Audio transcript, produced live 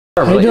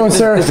How you doing,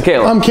 sir? This is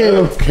Caleb. I'm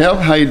Caleb. Caleb,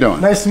 how you doing?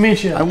 Nice to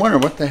meet you. I wonder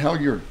what the hell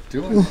you're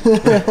doing.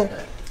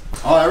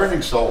 Oh,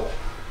 everything's sold.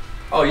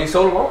 Oh, you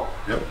sold them all?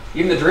 Yep.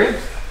 Even the Dream?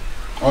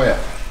 Oh yeah.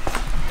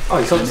 Oh,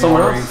 you sold it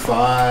somewhere else?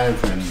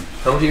 5 and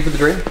How much did you get for the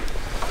Dream?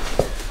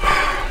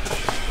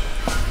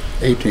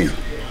 18.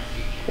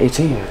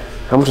 18.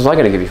 How much was I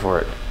going to give you for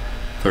it?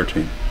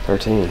 13.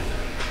 13.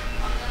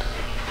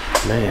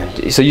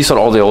 Man, so you sold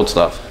all the old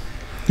stuff.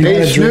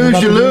 Hey, snooze,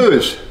 you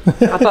lose.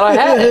 I thought I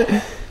had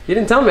it. You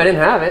didn't tell me I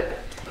didn't have it.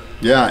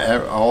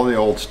 Yeah, all the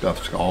old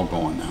stuff's all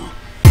going now.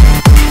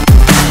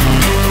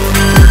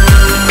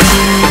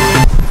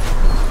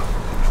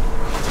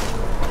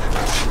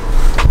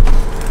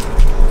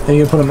 Are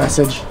you gonna put a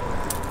message?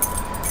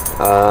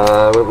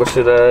 What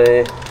should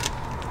I?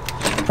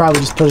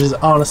 Probably just put as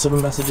honest of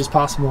a message as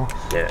possible.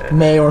 Yeah.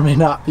 May or may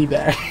not be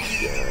back.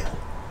 Yeah.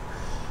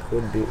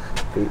 Could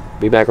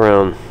be back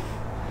around.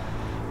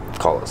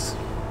 Call us.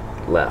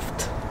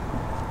 Left.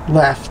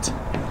 Left.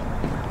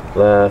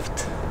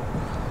 Left.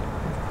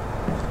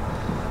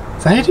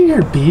 Is that how you do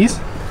your B's?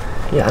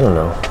 Yeah, I don't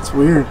know. It's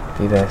weird.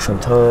 Be back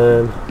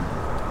sometime.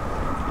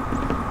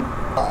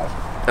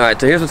 Alright,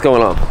 so here's what's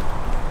going on.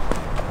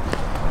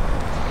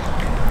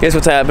 Here's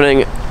what's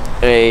happening.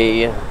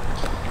 A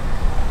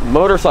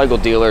motorcycle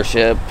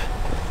dealership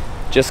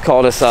just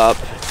called us up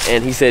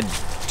and he said,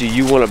 do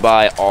you want to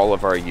buy all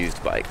of our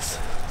used bikes?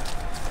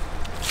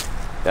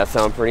 That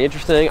sounds pretty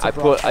interesting. I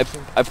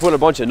put a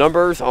bunch of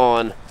numbers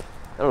on,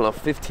 I don't know,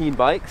 15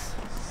 bikes.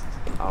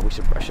 I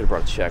should have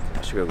brought a check.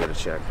 I should go get a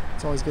check.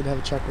 It's always good to have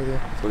a check with you.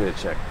 Let's go get a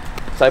check.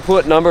 So I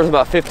put numbers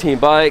about 15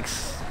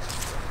 bikes.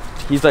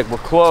 He's like, we're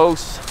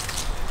close.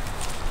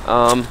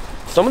 Some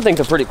of the things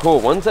are pretty cool.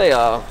 One's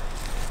a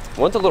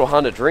little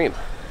Honda Dream.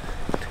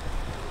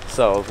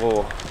 So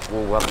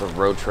we'll have to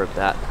road trip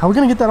that. How are we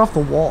gonna get that off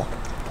the wall?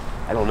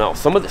 I don't know.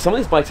 Some of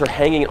these bikes are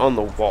hanging on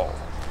the wall,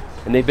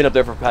 and they've been up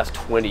there for the past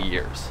 20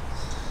 years.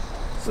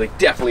 So they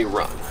definitely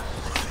run.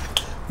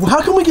 Well,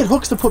 how can we get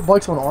hooks to put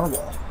bikes on our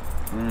wall?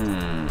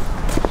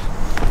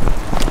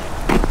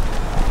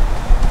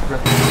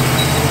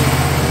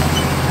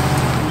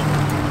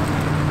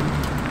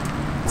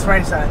 It's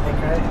right side, I think,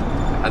 right?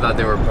 I thought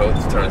they were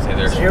both trying to say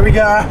theirs. So here we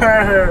got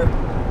our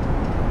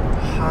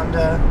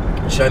Honda.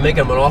 Should I make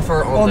him an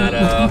offer on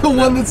that? The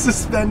one that's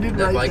suspended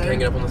that right bike there.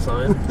 hanging up on the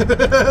sign?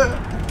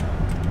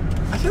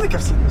 I feel like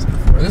I've seen this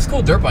before. This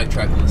cool dirt bike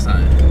track on the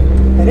sign.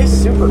 It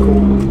is super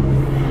cool.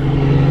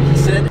 He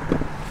said.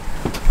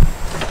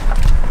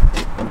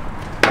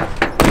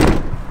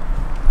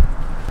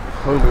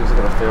 Homie's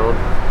gonna film.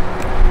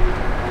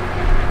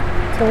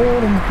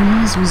 Told him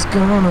Breeze was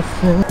gonna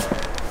film.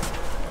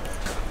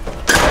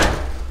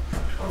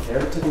 Oh,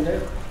 there, took him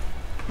down.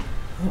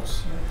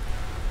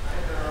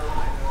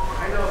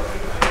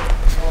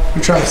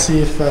 You're trying to see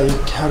if how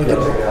to get it.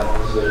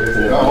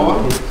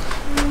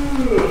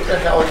 What the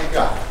hell you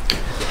got?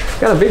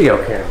 Got a video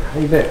camera. How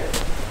you been?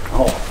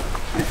 Oh,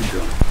 how you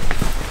doing?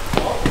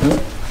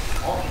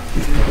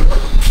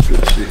 Good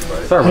to see you,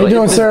 buddy. Sorry, How you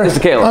doing, sir? This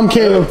is Caleb. I'm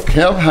Caleb.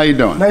 Caleb, how you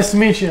doing? Nice to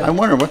meet you. I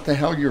wonder what the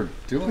hell you're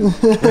doing.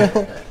 We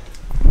got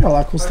a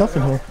lot of cool stuff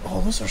in here.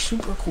 Oh, those are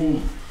super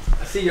cool.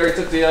 I see you already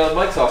took the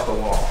bikes off the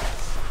wall.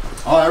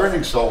 Oh,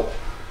 everything's sold.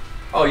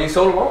 Oh, you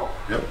sold them all?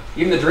 Yep.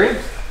 Even the Dream?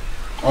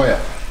 Oh yeah.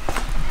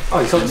 Oh,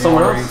 you sold it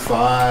somewhere else?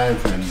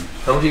 5 and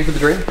How much did you get for the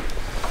Dream?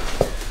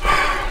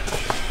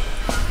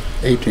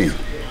 18.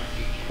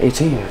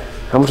 18.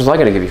 How much was I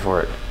going to give you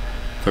for it?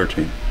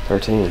 13.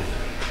 13.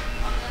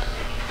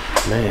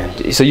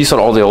 Man, so you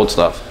sold all the old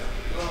stuff?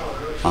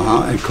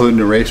 Including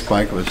the race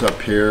bike was up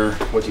here.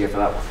 What'd you get for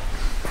that one?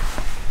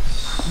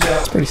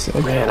 It's pretty sick.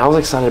 Man, I was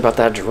excited about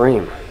that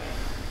Dream.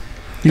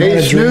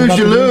 Hey, snooze,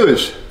 you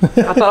lose.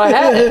 I thought I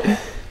had it.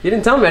 You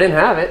didn't tell me I didn't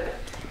have it.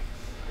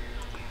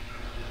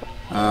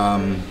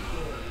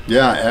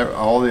 Yeah,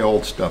 all the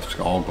old stuff's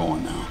all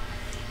going now.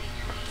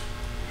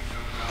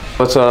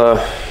 Let's you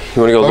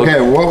want to go Okay,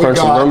 look, what we crunch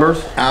some got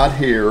numbers? out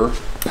here.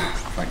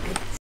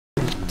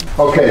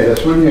 Okay,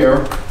 this one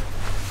here.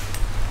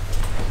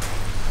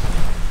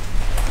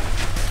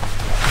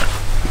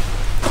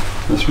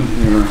 This one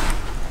here.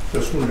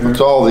 This one here.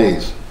 What's all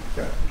these?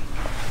 Okay.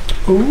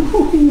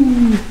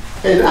 Ooh.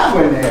 Hey, that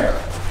one there.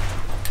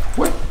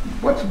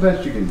 What's the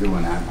best you can do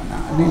in that one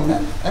now? I mean,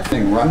 that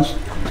thing runs.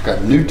 It's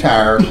got new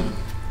tires.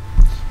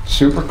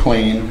 Super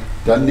clean.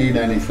 Doesn't need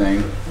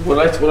anything. What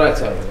I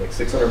tell you? Like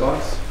 600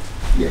 bucks?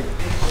 Yeah.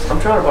 I'm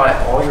trying to buy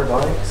all your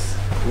bikes.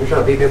 You're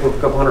trying to beat me up with a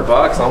couple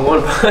 $100 on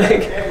one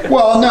bike.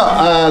 Well, no.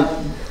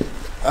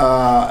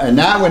 And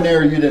that one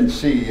there you didn't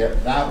see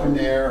yet. That one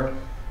there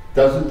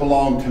doesn't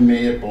belong to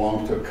me. It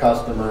belongs to a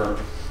customer,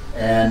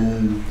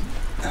 and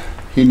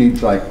he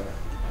needs like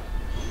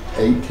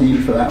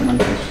 18 for that one.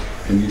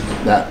 Can you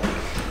that?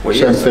 What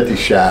year is 750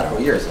 Shadow.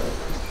 What year is that?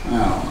 I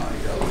don't know.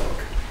 You gotta look.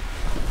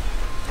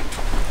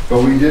 But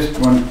we just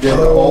want to get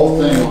the whole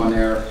thing on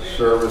there,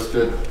 serviced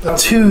it.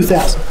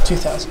 2000.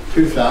 2000.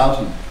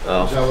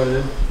 Oh. Is that what it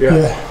is? Yeah.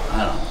 I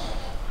don't know.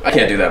 I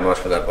can't do that much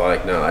for that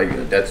bike. No,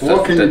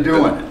 What can you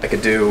do in it? I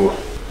could do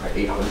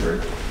 800.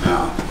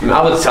 No. I mean,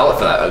 I would sell it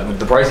for that.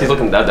 The price he's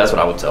looking at, that's what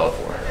I would sell it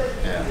for.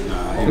 Yeah, no.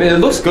 I mean, it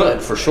looks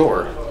good for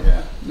sure.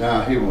 Yeah,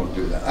 no, he won't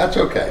do that. That's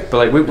okay. But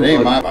like, it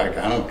ain't my bike.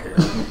 I don't care.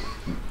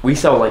 We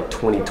sell like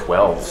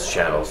 2012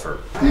 shadows for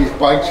These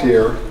bikes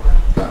here,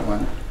 that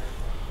one.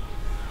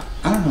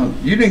 I don't know.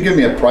 You didn't give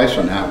me a price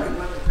on that one.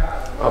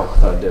 Oh, I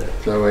thought I did.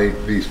 So 8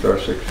 V-Star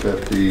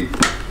 650.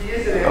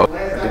 Oh, I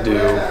could do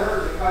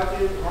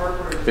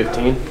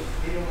 15.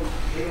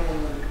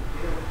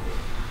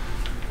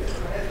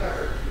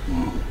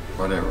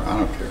 Whatever, I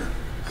don't care.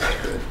 That's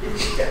good.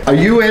 Are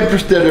you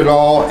interested at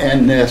all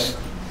in this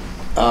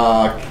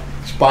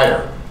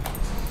Spider?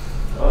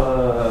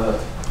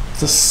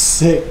 It's a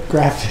sick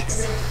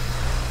graphics.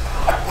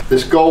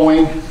 This gull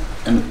wing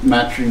and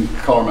matching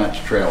color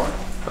match trailer.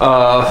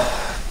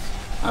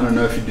 I don't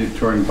know if you do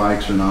touring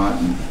bikes or not.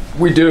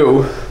 We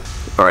do.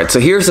 All right, so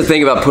here's the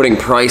thing about putting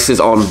prices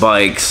on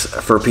bikes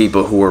for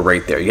people who are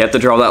right there. You have to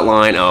draw that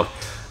line of,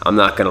 I'm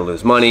not gonna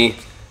lose money,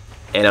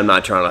 and I'm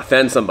not trying to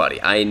offend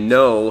somebody. I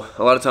know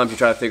a lot of times you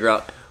try to figure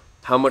out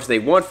how much they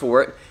want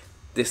for it.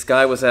 This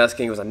guy was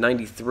asking, it was a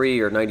 93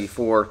 or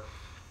 94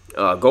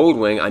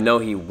 Goldwing. I know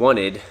he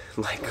wanted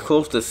like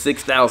close to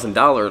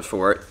 $6,000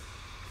 for it,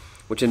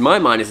 which in my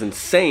mind is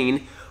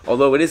insane,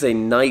 although it is a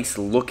nice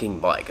looking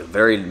bike. A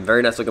very,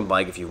 very nice looking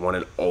bike if you want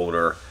an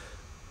older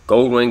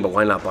Goldwing, but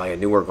why not buy a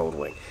newer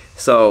Goldwing?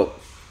 So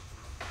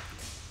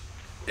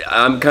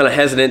I'm kind of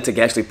hesitant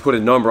to actually put a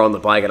number on the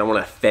bike. I don't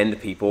want to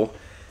offend people,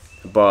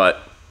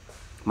 but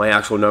my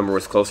actual number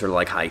was closer to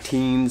like high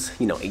teens,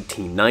 you know,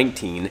 18,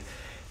 19.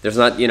 There's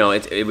not, you know,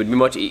 it would be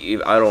much.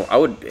 I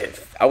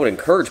would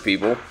encourage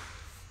people,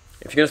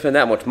 if you're gonna spend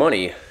that much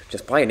money,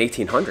 just buy an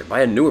 1800,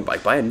 buy a newer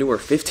bike, buy a newer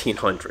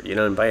 1500, you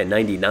know, and buy a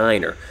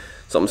 99 or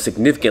something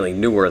significantly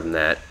newer than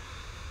that.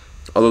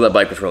 Although that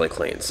bike was really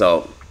clean,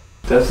 so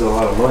that's a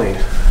lot of money.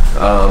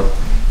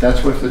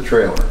 That's with the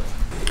trailer.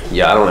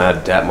 Yeah, I don't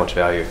add that much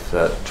value to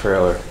that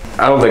trailer.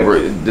 I don't think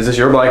is this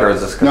your bike or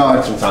is this no?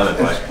 It's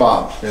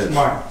Bob's. It's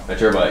mine. That's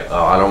your bike.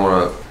 Oh, I don't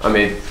want to. I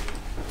mean,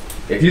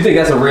 if you think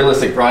that's a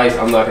realistic price,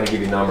 I'm not going to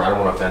give you a number. I don't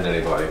want to offend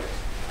anybody.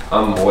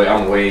 I'm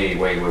way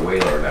lower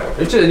than that one.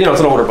 It's just, you know,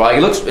 it's an older bike.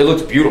 It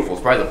looks beautiful.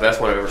 It's probably the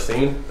best one I've ever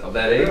seen of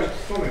that age. Yeah,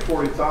 it's only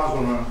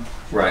 40,000 on.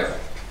 Right,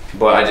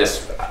 but I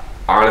just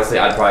honestly,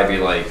 I'd probably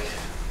be like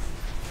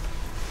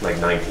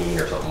 19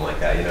 or something like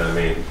that. You know what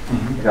I mean?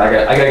 Mm-hmm.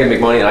 I gotta make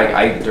money.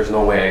 And there's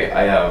no way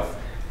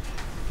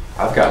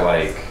I've got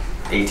like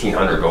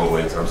 1,800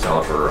 Goldwings and I'm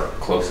selling for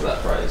close to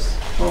that price.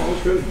 Oh,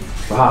 that's good.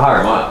 For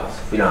higher miles,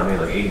 you know what I mean,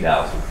 like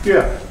 80,000.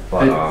 Yeah.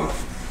 But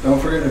don't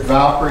forget the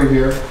Valkyrie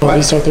here. Oh,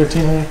 V-Star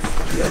 1300.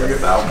 Yeah, look at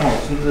Valkyrie. Oh,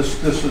 so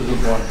this is the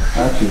one.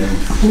 That's it.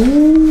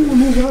 Ooh,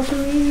 new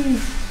Valkyrie.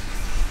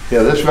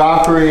 Yeah, this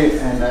Valkyrie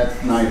and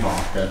that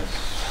Nighthawk.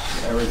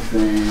 That's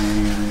everything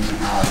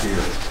out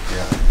here.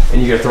 Yeah.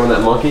 And you gonna throw in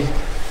that monkey?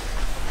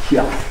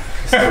 Yeah.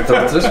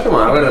 Just come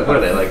on, what are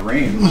they like?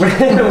 Green. What is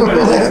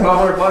that?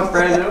 $1,200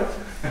 brand new?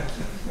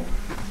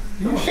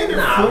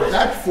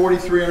 That's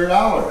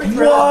 $4,300.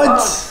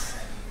 What?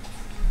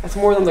 That's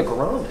more than the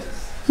Garand is.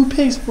 Who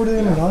pays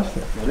 $4,300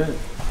 for it?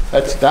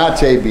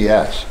 That's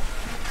ABS.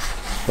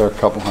 They're a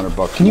couple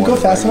 $100. Can you more go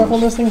than fast enough those.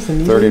 on those things to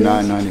need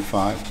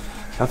 $39.95.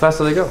 How fast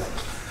do they go?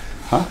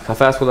 Huh? How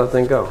fast will that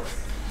thing go?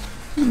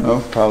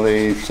 Oh,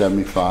 probably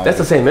 75. That's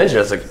the same engine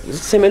as is it the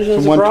same engine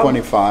as the Grom?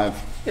 125.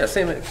 Yeah,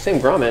 same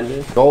Grom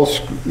engine. Old,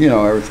 you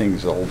know,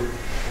 everything's old.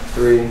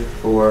 3,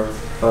 4,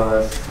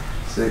 5,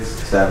 6,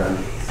 7.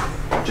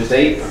 Just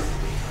 8?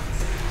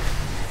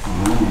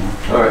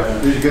 All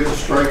right. Did you get the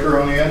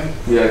striker on the end?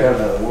 Yeah, I got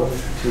that. 1, 2,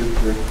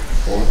 3,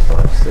 4,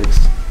 5, 6,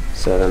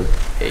 7,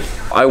 8.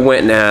 I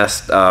went and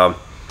asked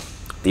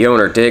the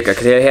owner, Dick,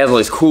 because he has all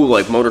these cool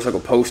like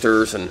motorcycle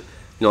posters and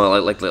you know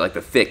like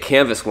the thick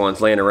canvas ones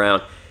laying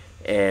around,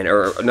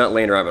 or not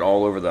laying around, but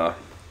all over the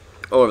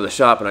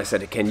shop. And I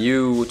said, do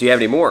you have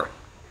any more?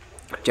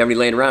 Do you have any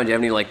laying around? Do you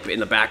have any like in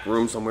the back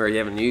room somewhere you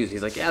haven't used?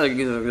 He's like, yeah,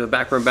 there's a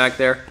back room back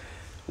there.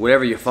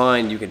 Whatever you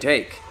find, you can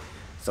take.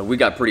 So we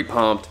got pretty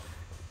pumped.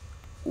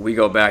 We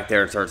go back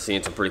there and start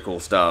seeing some pretty cool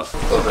stuff.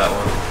 Love that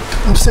one.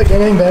 I'm sick.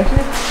 Anything back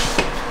here?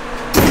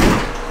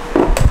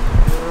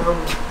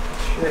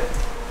 Shit.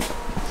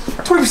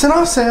 20%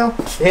 off sale.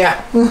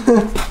 Yeah.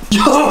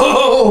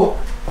 Yo!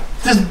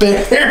 This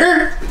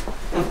bear?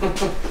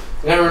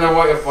 Never know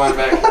what you'll find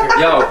back here.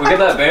 Yo, we get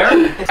that bear?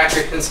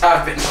 Actually, since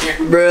I've been here.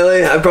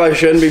 Really? I probably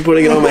shouldn't be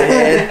putting it on my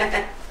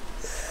head.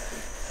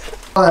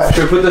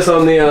 Should we put this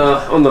on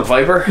the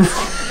Viper?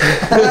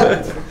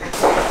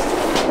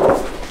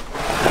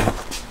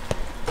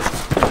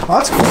 Oh,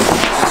 that's cool.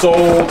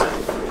 Sold.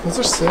 Those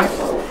are sick.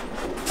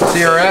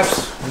 CRFs.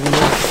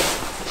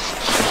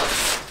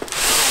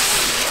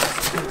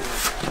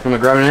 Am I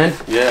grabbing it in?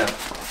 Yeah.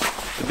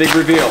 The big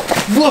reveal.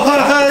 What?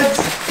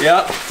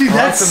 Yep. Dude,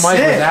 that's the Mike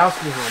sick.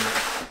 Wazowski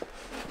helmet.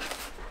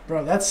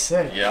 Bro, that's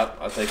sick. Yep,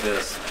 I'll take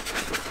this.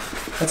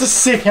 That's a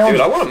sick helmet.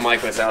 Dude, I want a Mike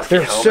Wazowski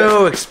They're helmet.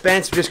 so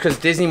expensive just because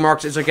Disney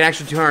marks it's like an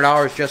extra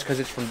 $200 just because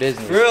it's from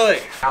Disney.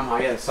 Really?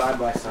 Yeah, side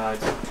by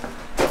sides.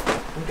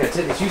 Look That's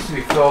it. It used to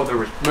be filled. There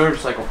was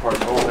motorcycle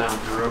parts all down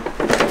through.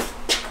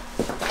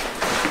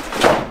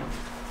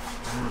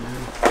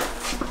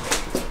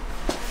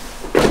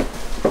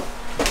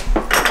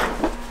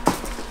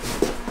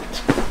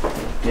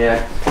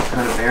 Yeah,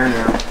 kind of bare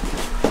now.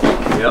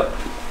 Yep.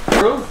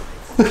 True.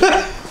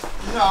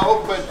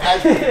 No, but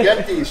as we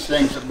get these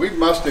things, we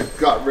must have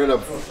got rid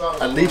of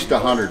at least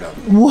 100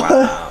 of them. What?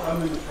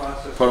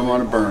 Put them on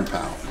a burn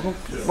pile.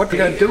 What you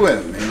gonna do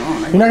with them, you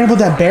know? You're not gonna put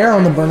that bear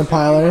on the burner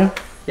pile, are you?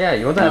 Yeah,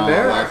 you want that No,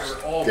 bear? that's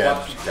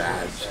Deb's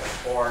dad's.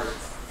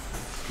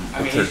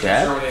 I mean, her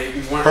dad?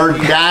 Her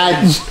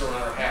dad's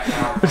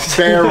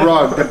bear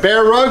rug. The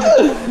bear rug?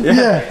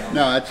 Yeah.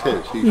 No, that's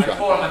his. He's got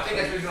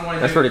it.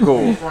 That's pretty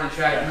cool.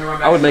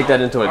 I would make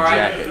that into a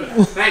jacket.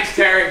 Thanks,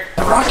 Terry.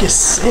 The rock is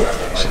sick,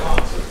 actually.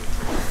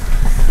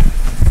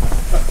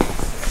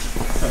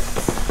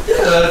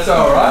 Yeah, that's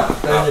all right.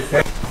 Alright,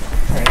 I'm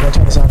gonna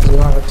turn this on because we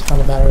don't have a ton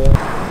of battery left.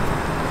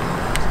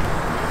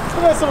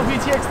 Look at this little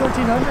VTX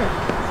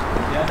 1300.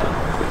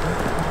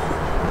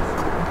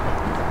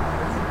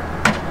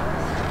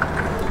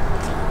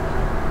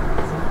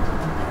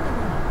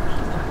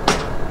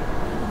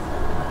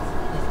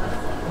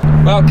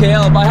 Well,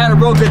 Caleb, I had a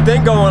real good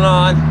thing going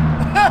on.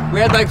 We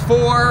had like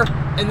 4,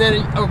 and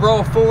then a row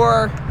of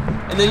 4,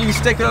 and then you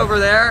stick it over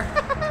there.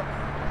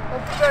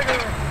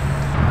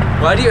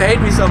 Why do you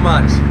hate me so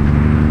much?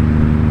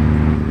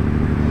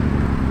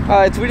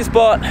 Alright, so we just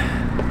bought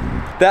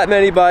that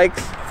many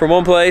bikes from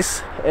one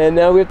place, and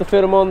now we have to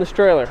fit them on this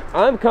trailer.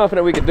 I'm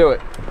confident we can do it.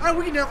 Alright,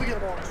 we can definitely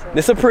get them on this trailer.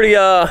 This is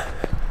a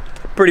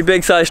pretty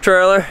big size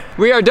trailer.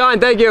 We are done,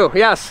 thank you,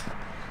 yes.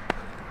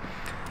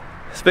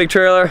 This big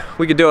trailer,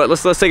 we could do it.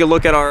 Let's take a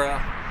look at our,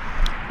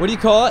 what do you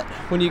call it?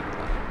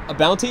 A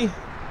bounty?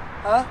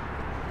 Huh?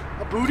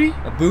 A booty?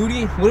 A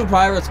booty? What would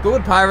pirates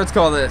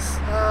call this?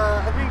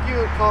 I think you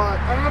would call it,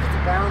 I don't know if it's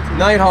a bounty.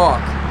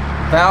 Nighthawk,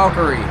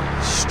 Valkyrie,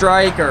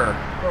 Striker,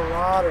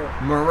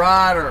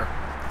 Marauder,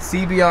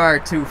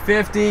 CBR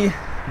 250,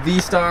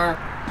 V-Star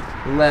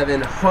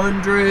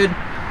 1100,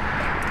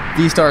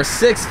 V-Star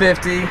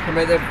 650, I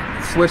made that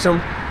switch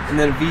them, and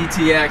then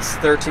VTX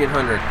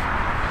 1300.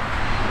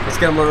 Let's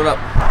get them loaded up.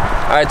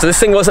 All right, so this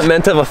thing wasn't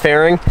meant to have a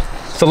fairing,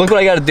 so look what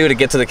I gotta do to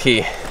get to the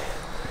key.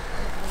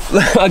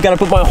 I gotta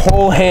put my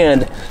whole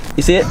hand.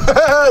 You see it?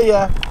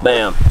 Yeah.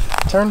 Bam.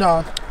 Turned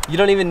on. You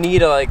don't even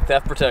need a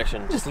theft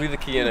protection. Just leave the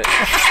key in it.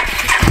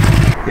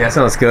 Yeah,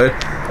 sounds good.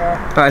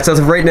 All right, so as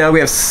of right now,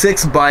 we have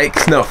 5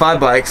 bikes. 5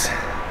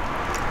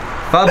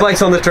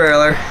 bikes on the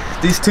trailer.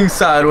 These 2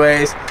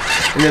 sideways.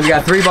 And then we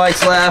got 3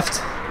 bikes left.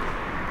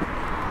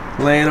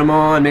 Laying them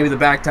on. Maybe the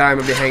back tire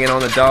will be hanging on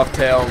the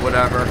dovetail,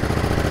 whatever.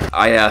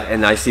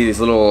 And I see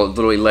these little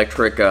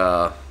electric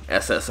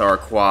SSR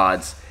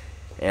quads.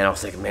 And I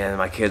was thinking, man,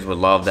 my kids would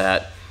love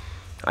that.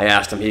 I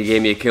asked him, he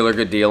gave me a killer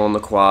good deal on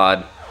the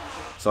quad.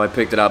 So I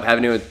picked it up.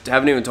 Haven't even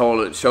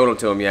showed it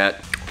to him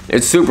yet.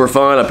 It's super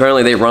fun.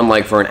 Apparently they run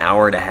like for an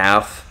hour and a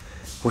half,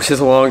 which is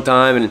a long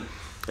time,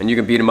 and you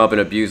can beat them up and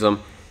abuse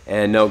them,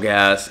 and no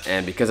gas.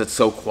 And because it's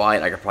so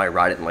quiet, I could probably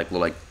ride it in like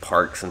little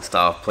parks and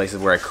stuff,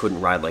 places where I couldn't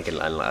ride like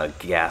a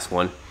gas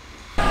one.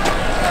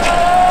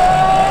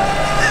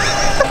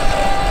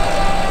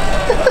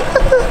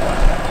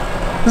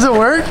 Does it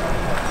work?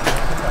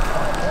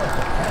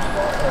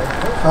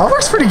 Oh, it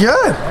works pretty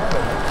good.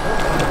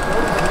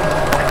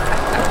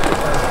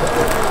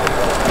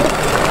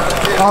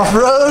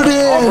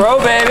 Off-roading. Off-road,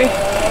 baby.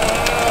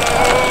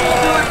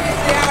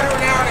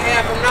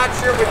 I'm not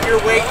sure with your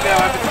weight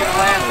though if it's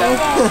gonna last that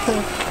long.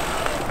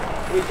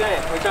 What are you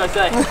saying? What are you trying to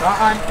say?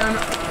 I'm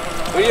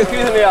What are you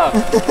accusing me of?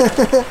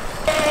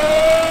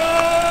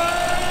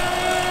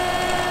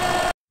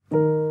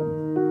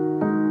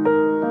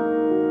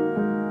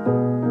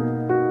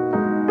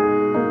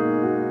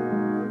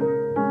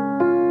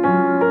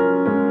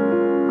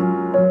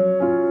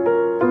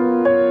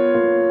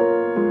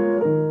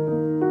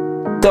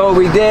 So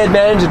we did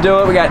manage to do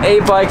it. We got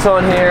 8 bikes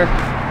on here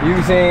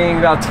using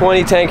about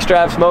 20 tank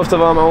straps. Most of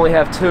them only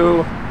have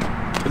 2.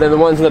 But then the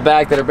ones in the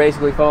back that are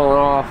basically falling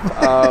off,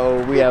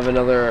 we have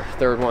another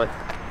 3rd one.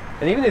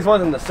 And even these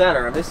ones in the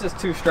center, this is just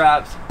 2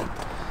 straps.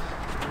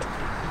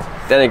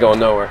 That ain't going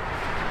nowhere.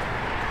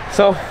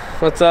 So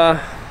let's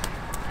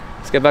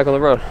get back on the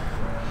road.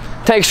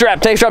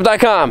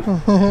 Tankstrap.com.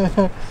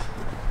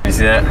 You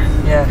see that?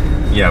 Yeah.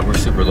 Yeah, we're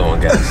super low on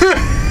gas.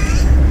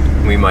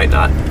 We might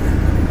not.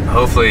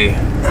 Hopefully,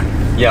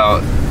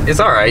 yeah, it's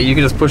all right. You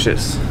can just push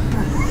this.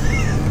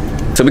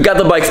 So we got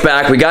the bikes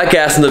back. We got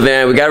gas in the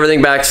van. We got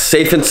everything back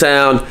safe and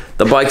sound.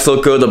 The bikes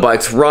look good. The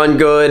bikes run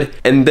good.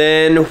 And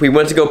then we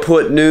went to go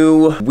put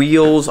new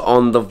wheels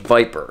on the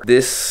Viper.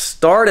 This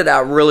started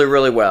out really,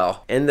 really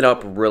well. Ended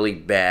up really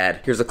bad.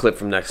 Here's a clip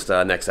from next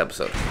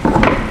episode.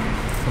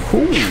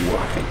 Ooh.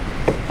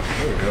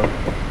 There you go.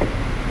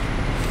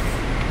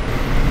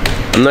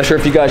 I'm not sure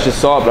if you guys just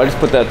saw it, but I just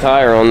put that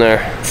tire on there.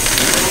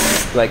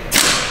 Like,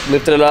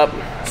 lifted it up,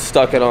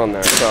 stuck it on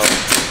there. So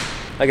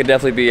I could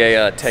definitely be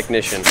a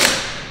technician.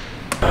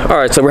 All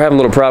right, so we're having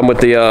a little problem with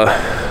the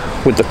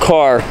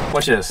car.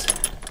 Watch this.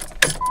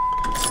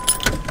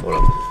 Hold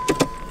up.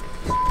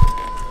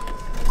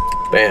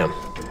 Bam.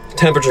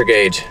 Temperature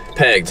gauge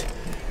pegged.